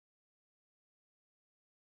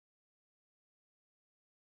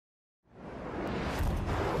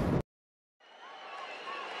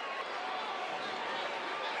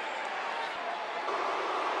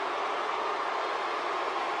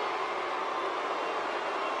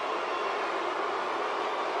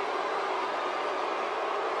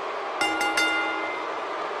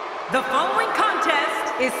The following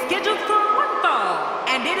contest is scheduled for one fall,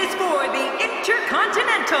 and it is for the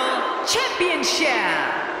Intercontinental Championship.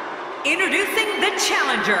 Introducing the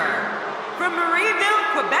challenger from Marieville,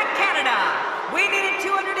 Quebec, Canada, weighing in at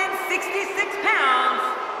 266 pounds,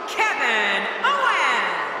 Kevin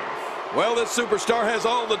Owens. Well, this superstar has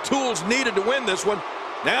all the tools needed to win this one.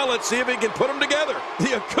 Now let's see if he can put them together.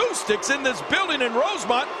 The acoustics in this building in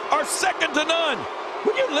Rosemont are second to none.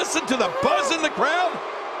 Will you listen to the buzz in the crowd?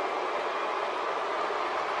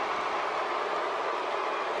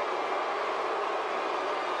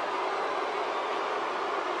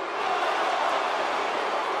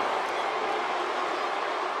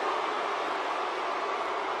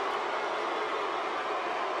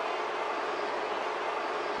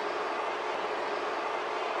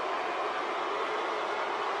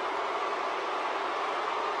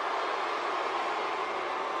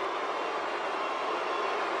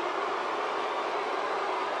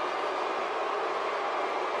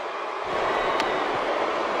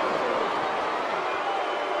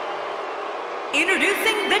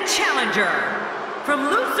 Introducing the challenger from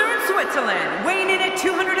Lucerne, Switzerland, weighing in at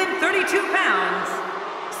 232 pounds,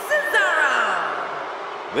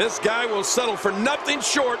 Cesaro. This guy will settle for nothing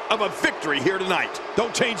short of a victory here tonight.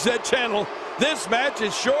 Don't change that channel. This match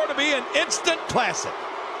is sure to be an instant classic.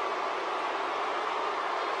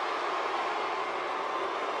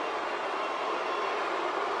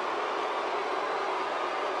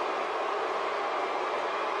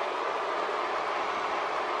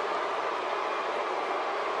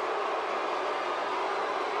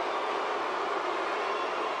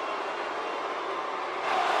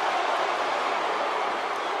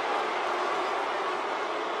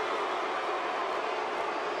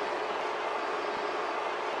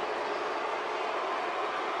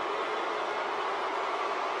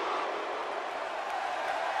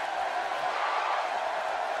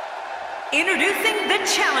 Introducing the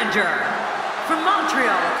challenger from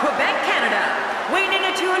Montreal, Quebec, Canada, weighing in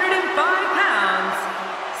at 205 pounds,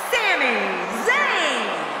 Sami Zayn.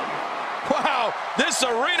 Wow, this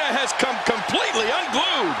arena has come completely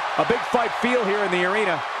unglued. A big fight feel here in the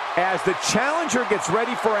arena as the challenger gets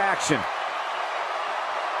ready for action.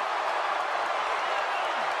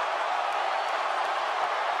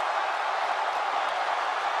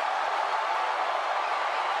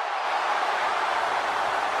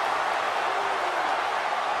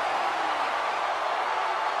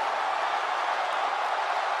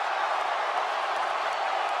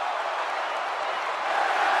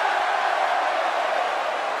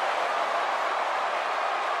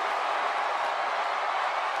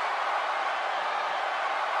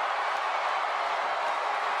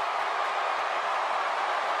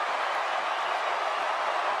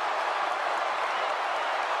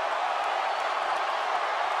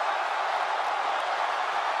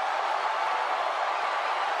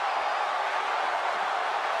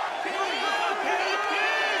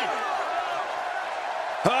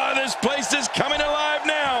 This place is coming alive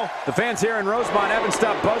now. The fans here in Rosemont haven't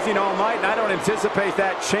stopped buzzing all night, and I don't anticipate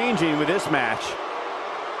that changing with this match.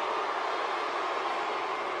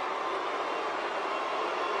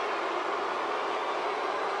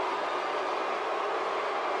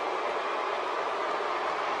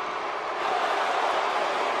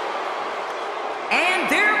 And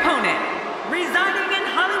their opponent, residing in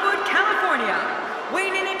Hollywood, California,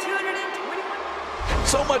 weighing in at 221.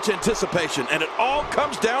 So much anticipation, and it all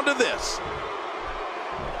comes down to this.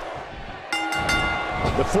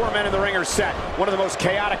 The four men in the ring are set. One of the most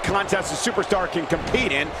chaotic contests a superstar can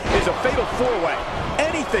compete in is a fatal four-way.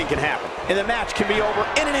 Anything can happen, and the match can be over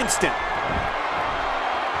in an instant.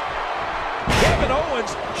 Kevin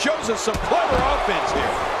Owens shows us some clever offense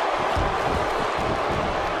here.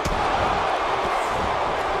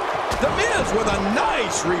 The Miz with a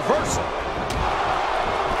nice reversal.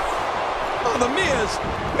 Oh, the Miz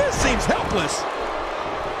seems helpless.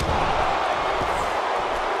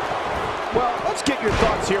 Well, let's get your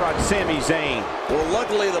thoughts here on Sami Zayn. Well,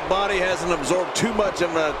 luckily the body hasn't absorbed too much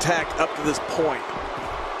of an attack up to this point.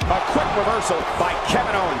 A quick reversal by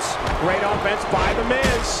Kevin Owens. Great offense by the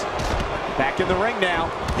Miz. Back in the ring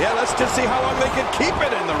now. Yeah, let's just see how long they can keep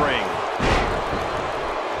it in the ring.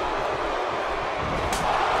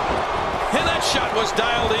 And that shot was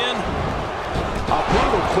dialed in. A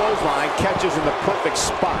brutal clothesline catches in the perfect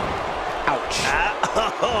spot. Ouch.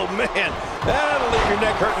 Oh, man. That'll leave your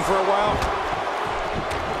neck hurting for a while.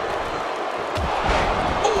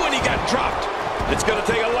 Oh, and he got dropped. It's going to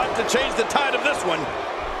take a lot to change the tide of this one.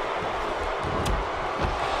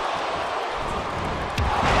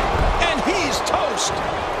 And he's toast.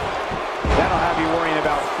 That'll have you worrying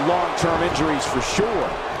about long-term injuries for sure.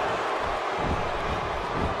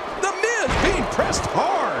 The pressed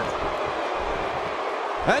hard.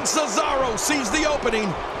 And Cesaro sees the opening.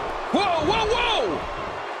 Whoa, whoa, whoa!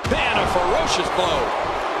 Man, a ferocious blow.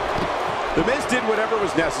 The Miz did whatever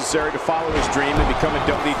was necessary to follow his dream and become a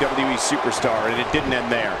WWE superstar, and it didn't end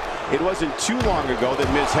there. It wasn't too long ago that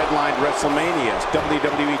Miz headlined WrestleMania as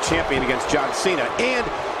WWE Champion against John Cena, and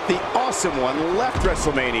the awesome one left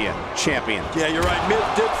WrestleMania Champion. Yeah, you're right. Miz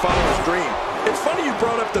did follow his dream. It's funny you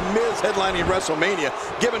brought up the Miz headlining WrestleMania,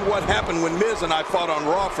 given what happened when Miz and I fought on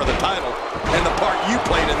Raw for the title, and the part you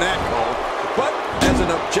played in that, Cole. But as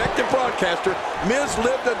an objective broadcaster, Miz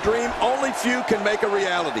lived a dream only few can make a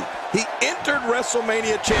reality. He entered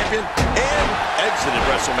WrestleMania champion and exited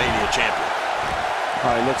WrestleMania champion.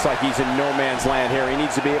 All right, looks like he's in no man's land here. He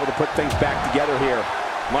needs to be able to put things back together here.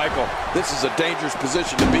 Michael, this is a dangerous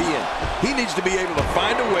position to be in. He needs to be able to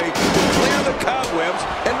find a way to clear the cobwebs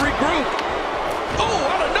and regroup. Oh,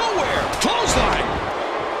 out of nowhere, clothesline.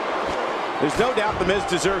 There's no doubt The Miz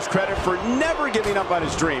deserves credit for never giving up on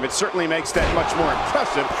his dream. It certainly makes that much more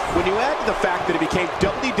impressive when you add to the fact that he became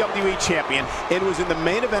WWE Champion and was in the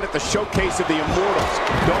main event at the Showcase of the Immortals.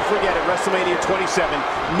 Don't forget, at WrestleMania 27,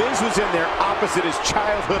 Miz was in there opposite his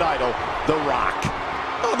childhood idol, The Rock.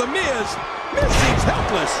 Oh, The Miz seems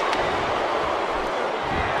helpless.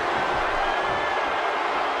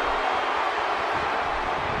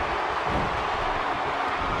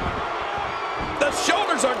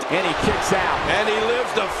 Shoulders are... And he kicks out. And he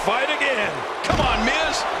lives to fight again. Come on,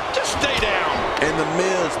 Miz. Just stay down. And The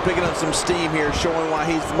Miz picking up some steam here, showing why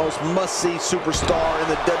he's the most must-see superstar in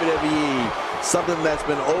the WWE. Something that's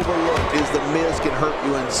been overlooked is The Miz can hurt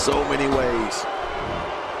you in so many ways.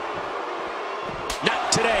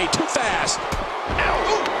 Not today. Too fast. Ow.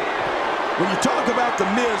 When you talk about The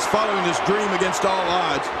Miz following his dream against all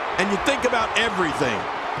odds, and you think about everything,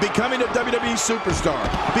 becoming a WWE superstar,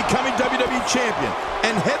 becoming WWE champion,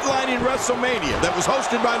 and headlining WrestleMania that was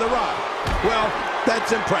hosted by The Rock. Well, that's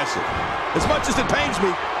impressive. As much as it pains me,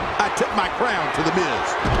 I tip my crown to The Miz.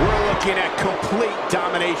 We're looking at complete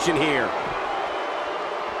domination here.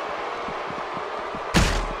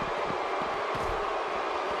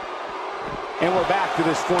 And we're back to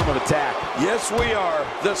this form of attack. Yes, we are.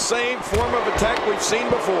 The same form of attack we've seen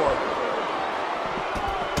before.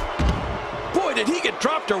 Boy, did he get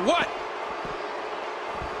dropped or what?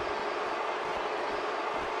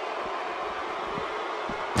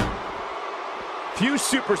 Few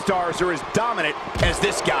superstars are as dominant as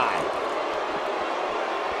this guy.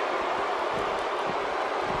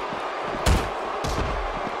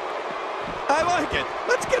 I like it.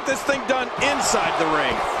 Let's get this thing done inside the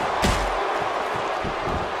ring.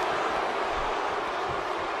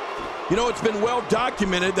 You know, it's been well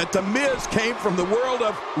documented that The Miz came from the world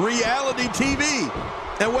of reality TV.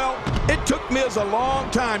 And, well, it took Miz a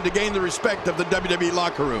long time to gain the respect of the WWE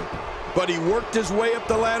locker room. But he worked his way up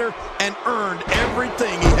the ladder and earned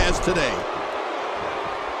everything he has today.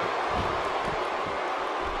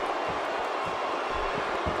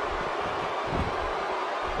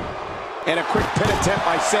 And a quick pin attempt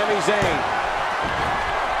by Sami Zayn.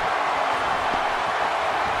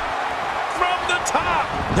 From the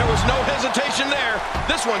top. There was no hesitation there.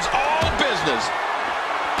 This one's all business.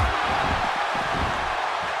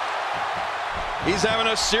 He's having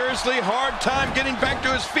a seriously hard time getting back to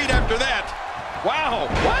his feet after that. Wow,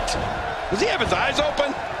 what? Does he have his eyes open?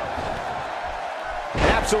 An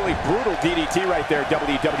absolutely brutal DDT right there,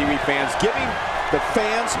 WWE fans, giving the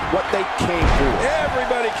fans what they came for.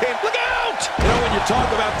 Everybody came. Look out! You know, when you talk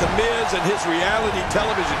about The Miz and his reality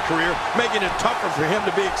television career, making it tougher for him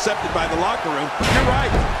to be accepted by the locker room, you're right.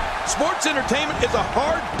 Sports entertainment is a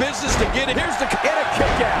hard business to get in. Here's the and a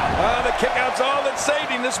kick out. The kick out's all that's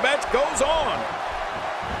saving. This match goes on.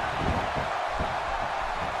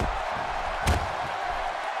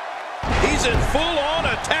 He's in full-on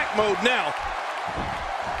attack mode now.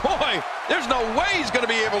 Boy, there's no way he's going to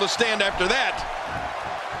be able to stand after that.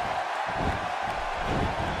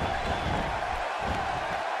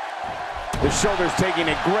 The shoulder's taking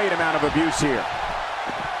a great amount of abuse here.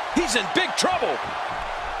 He's in big trouble.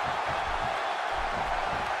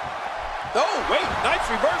 Oh, wait, nice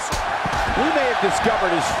reversal. We may have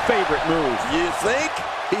discovered his favorite move. You think?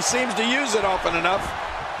 He seems to use it often enough.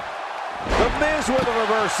 The Miz with a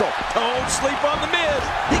reversal. Don't sleep on The Miz.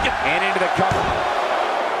 He can... And into the cover.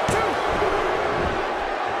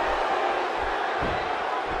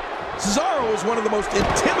 Cesaro is one of the most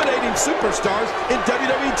intimidating superstars in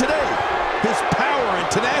WWE today. His power and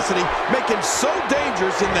tenacity make him so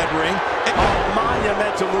dangerous in that ring. And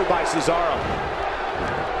monumental move by Cesaro.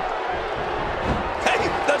 Hey,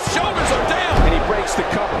 the shoulders are down. And he breaks Makes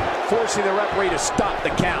the cover, forcing the referee to stop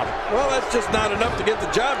the count. Well, that's just not enough to get the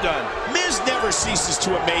job done. Miz never ceases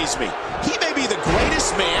to amaze me. He may be the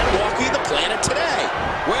greatest man walking the planet today.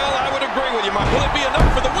 Well, I would agree with you, Mark. Will it be enough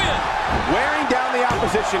for the win? Wearing down the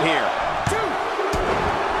opposition here.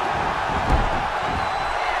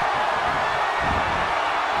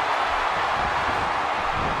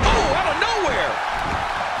 Oh, out of nowhere!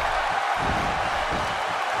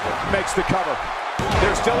 Makes the cover.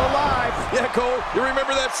 They're still alive. Yeah, Cole, you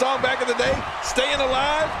remember that song back in the day? Staying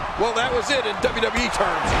Alive? Well, that was it in WWE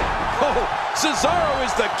terms. Oh, Cesaro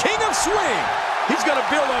is the king of swing. He's going to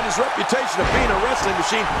build on his reputation of being a wrestling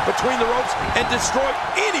machine between the ropes and destroy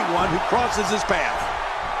anyone who crosses his path.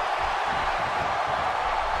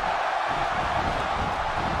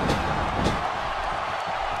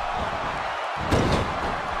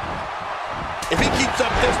 If he keeps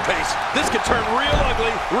up this pace, this could turn real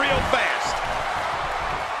ugly real fast.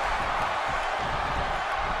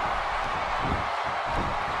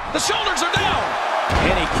 The shoulders are down.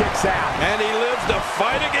 And he kicks out. And he lives to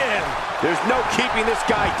fight again. There's no keeping this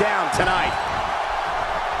guy down tonight.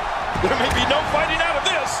 There may be no fighting out of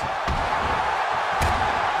this.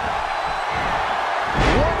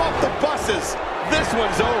 Warm up the buses. This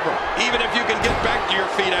one's over. Even if you can get back to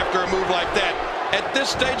your feet after a move like that, at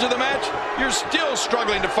this stage of the match, you're still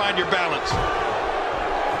struggling to find your balance.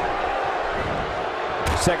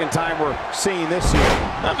 Second time we're seeing this here.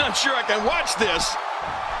 I'm not sure I can watch this.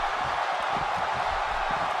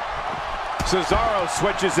 Cesaro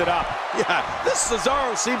switches it up. Yeah, this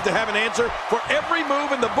Cesaro seems to have an answer for every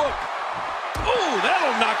move in the book. Ooh,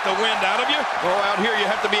 that'll knock the wind out of you. Oh, out here you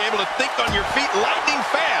have to be able to think on your feet lightning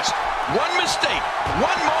fast. One mistake,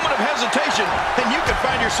 one moment of hesitation, and you can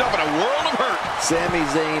find yourself in a world of hurt. Sami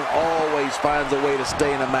Zayn always finds a way to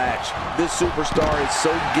stay in a match. This superstar is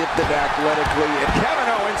so gifted athletically. And Kevin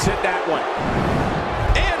Owens hit that one.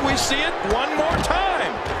 And we see it one more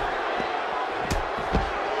time.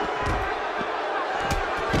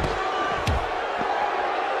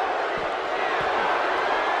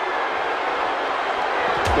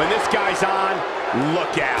 When this guy's on,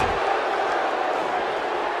 look out.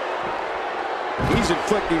 He's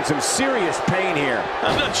inflicting some serious pain here.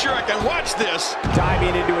 I'm not sure I can watch this.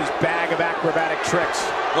 Diving into his bag of acrobatic tricks.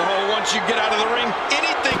 Oh, once you get out of the ring,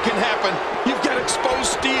 anything can happen. You've got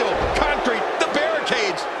exposed steel, concrete, the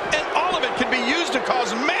barricades, and all of it can be used to cause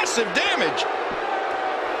massive damage.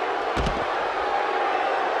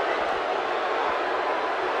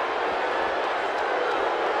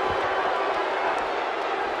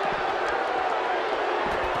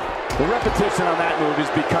 The repetition on that move is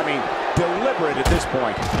becoming deliberate at this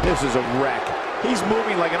point. This is a wreck. He's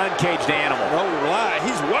moving like an uncaged animal. No lie,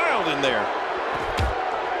 he's wild in there.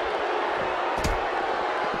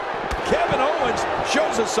 Kevin Owens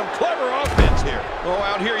shows us some clever offense here. Oh,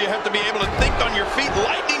 out here you have to be able to think on your feet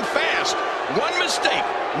lightning fast. One mistake,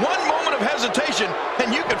 one moment of hesitation,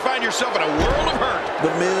 and you can find yourself in a world of hurt.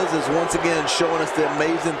 The Miz is once again showing us the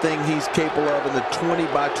amazing thing he's capable of in the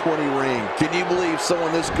 20-by-20 ring. Can you believe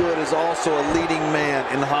someone this good is also a leading man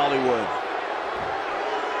in Hollywood?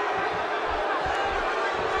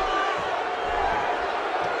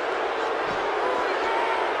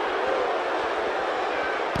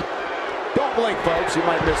 Don't blink, folks. You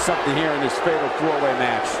might miss something here in this fatal four-way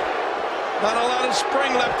match. Not a lot of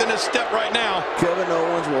spring left in his step right now. Kevin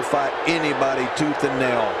Owens will fight anybody tooth and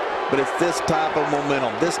nail. But it's this type of momentum,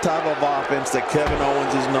 this type of offense that Kevin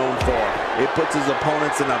Owens is known for. It puts his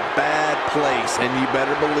opponents in a bad place, and you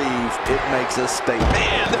better believe it makes a statement.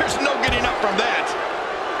 Man, there's no getting up from that.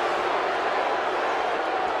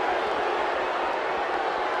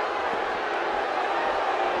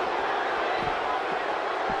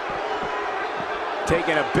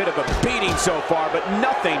 Taking a bit of a beating so far, but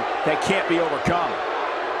nothing that can't be overcome.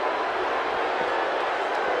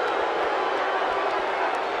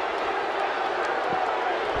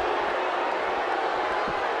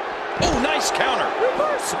 Oh, nice counter.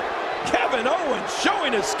 Reversal. Kevin Owens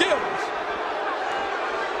showing his skills.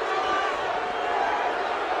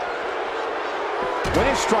 When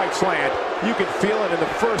his strikes land, you can feel it in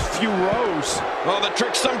the first few rows. Well, the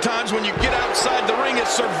trick sometimes when you get outside the ring is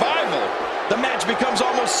survival. The match becomes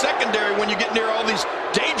almost secondary when you get near all these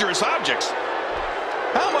dangerous objects.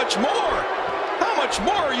 How much more? How much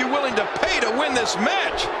more are you willing to pay to win this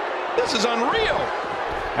match? This is unreal.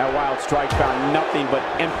 That wild strike found nothing but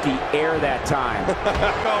empty air that time.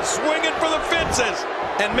 Well, swinging for the fences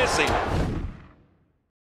and missing.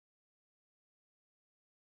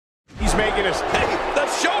 He's making us. Hey, the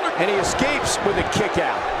shoulder. And he escapes with a kick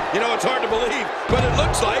out. You know, it's hard to believe, but it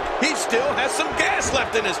looks like he still has some gas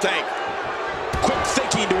left in his tank. Quick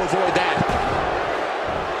thinking to avoid that.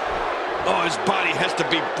 Oh, his body has to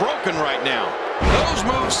be broken right now. Those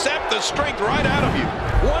moves sap the strength right out of you.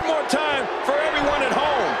 One more time for everyone at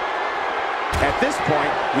home. At this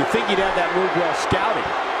point, you think he'd have that move well scouted.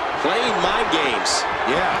 Playing mind games.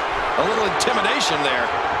 Yeah, a little intimidation there.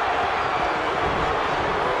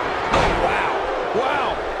 Oh, wow. Wow.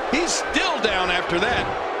 He's still down after that.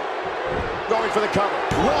 Going for the cover.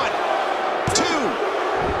 1, 2.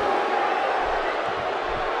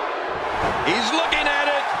 He's looking at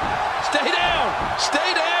it. Stay down. Stay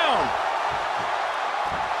down.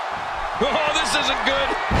 Oh, this isn't good.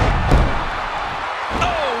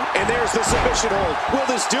 Oh. And there's the submission hold. Will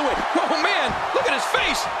this do it? Oh, man. Look at his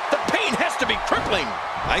face. The pain has to be crippling.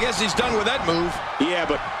 I guess he's done with that move. Yeah,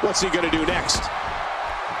 but what's he going to do next?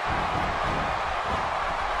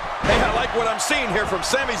 Hey, I like what I'm seeing here from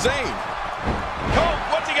Sami Zayn. Oh,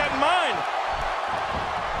 what's he got in mind?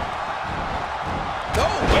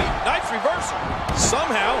 Oh, wait, nice reversal.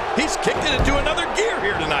 Somehow, he's kicked it into another gear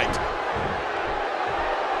here tonight.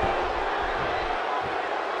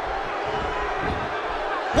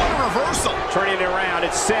 What a reversal. Turning it around,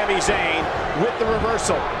 it's Sami Zayn with the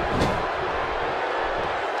reversal.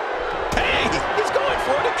 Hey, he's going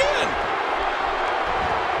for it again.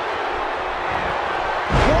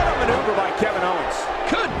 What a maneuver by Kevin Owens.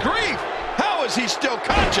 Good grief. How is he still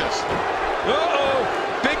conscious? Uh-oh,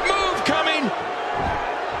 big move coming.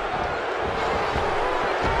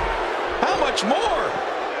 How much more?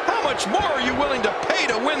 How much more are you willing to pay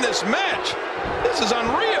to win this match? This is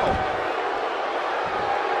unreal.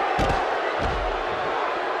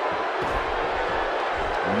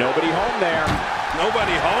 Nobody home there.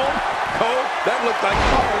 Nobody home? Cole, that looked like...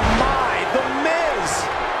 Oh my, The Miz!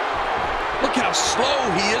 Look how slow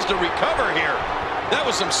he is to recover here. That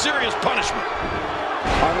was some serious punishment.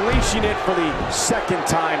 Unleashing it for the second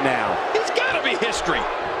time now. He's got to be history.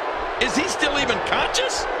 Is he still even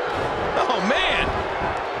conscious? Oh, man.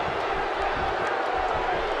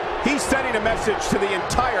 He's sending a message to the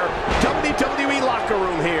entire WWE locker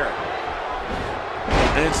room here.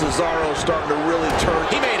 And Cesaro starting to really turn.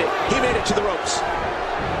 He made it. He made it to the ropes.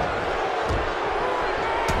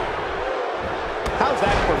 How's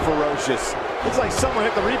that for ferocious? Looks like someone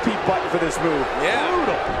hit the repeat button for this move. Yeah.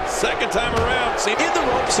 Brutal. Second time around. See, In the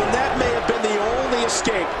ropes, and that may have been the only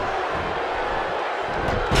escape.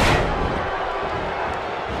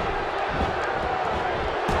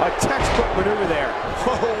 A textbook maneuver there.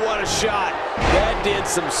 Oh, what a shot. That did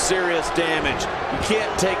some serious damage. You can't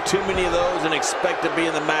take too many of those and expect to be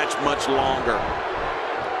in the match much longer.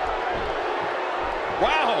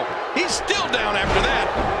 wow, he's still down after that.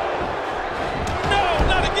 No,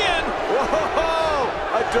 not again. Whoa,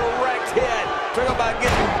 a direct hit. Talk about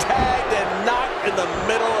getting tagged and knocked in the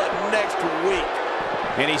middle of next week.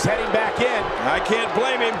 And he's heading back in. I can't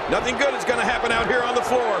blame him. Nothing good is going to happen out here on the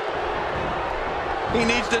floor. He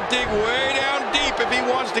needs to dig way down deep if he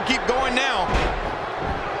wants to keep going now.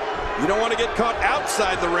 You don't want to get caught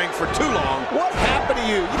outside the ring for too long. What happened to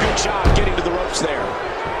you? Good job getting to the ropes there.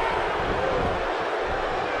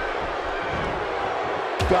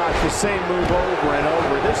 God, the same move over and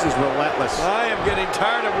over. This is relentless. I am getting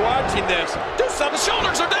tired of watching this. Do something. The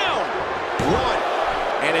shoulders are down. One.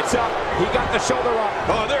 And it's up. He got the shoulder up.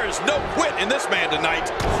 Oh, there is no quit in this man tonight.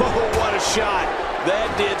 Oh, what a shot.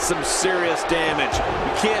 That did some serious damage.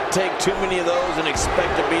 You can't take too many of those and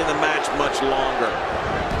expect to be in the match much longer.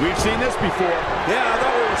 We've seen this before. Yeah, I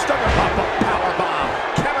thought we were stuck A powerbomb.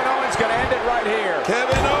 Kevin Owens going to end it right here.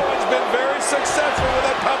 Kevin Owens been very successful with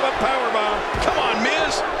that pop-up powerbomb. Come on,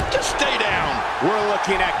 Miz. Just stay down. We're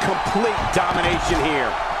looking at complete domination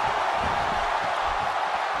here.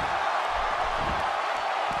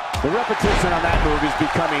 The repetition on that move is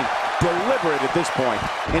becoming deliberate at this point.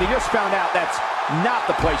 And he just found out that's not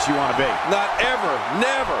the place you want to be. Not ever.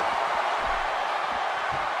 Never.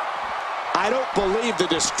 I don't believe the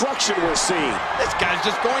destruction we're seeing. This guy's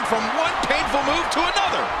just going from one painful move to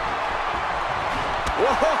another.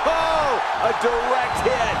 Whoa, a direct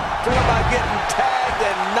hit. Talk about getting tagged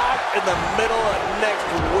and knocked in the middle of next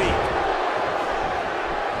week.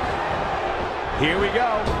 Here we go.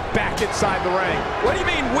 Back inside the ring. What do you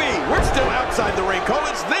mean we? We're still outside the ring, Cole.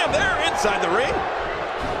 It's them. They're inside the ring.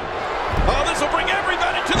 Oh, this will bring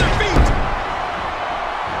everybody to their feet.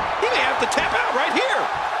 He may have to tap out right here.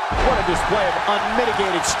 What a display of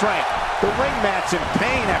unmitigated strength. The ring mat's in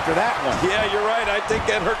pain after that one. Yeah, you're right. I think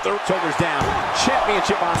that hurt the... Shoulders down.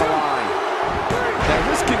 Championship on the line. Now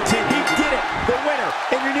this continues. He did it. The winner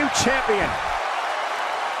and your new champion.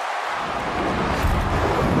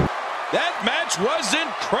 That match was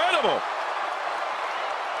incredible.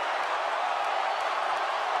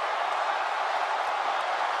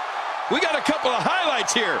 We got a couple of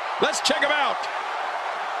highlights here. Let's check them out.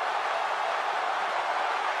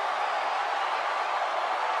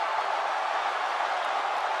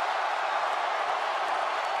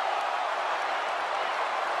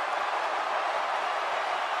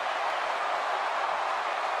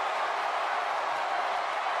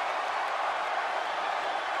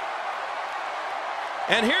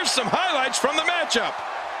 And here's some highlights from the matchup.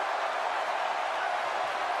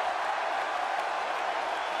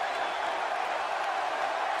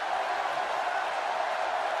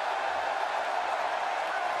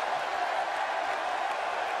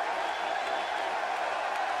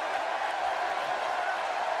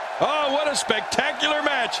 Oh, what a spectacular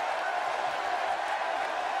match.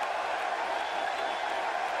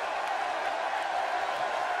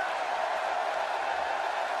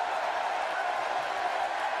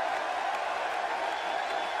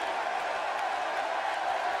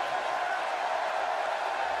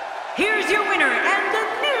 Here's your winner and the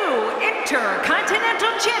new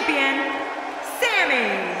Intercontinental Champion, Sami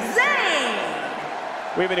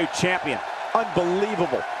Zayn. We have a new champion.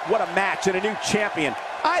 Unbelievable. What a match and a new champion.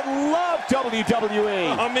 I love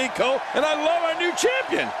WWE. Amico, and I love our new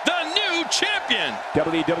champion. The new champion.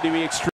 WWE Extreme.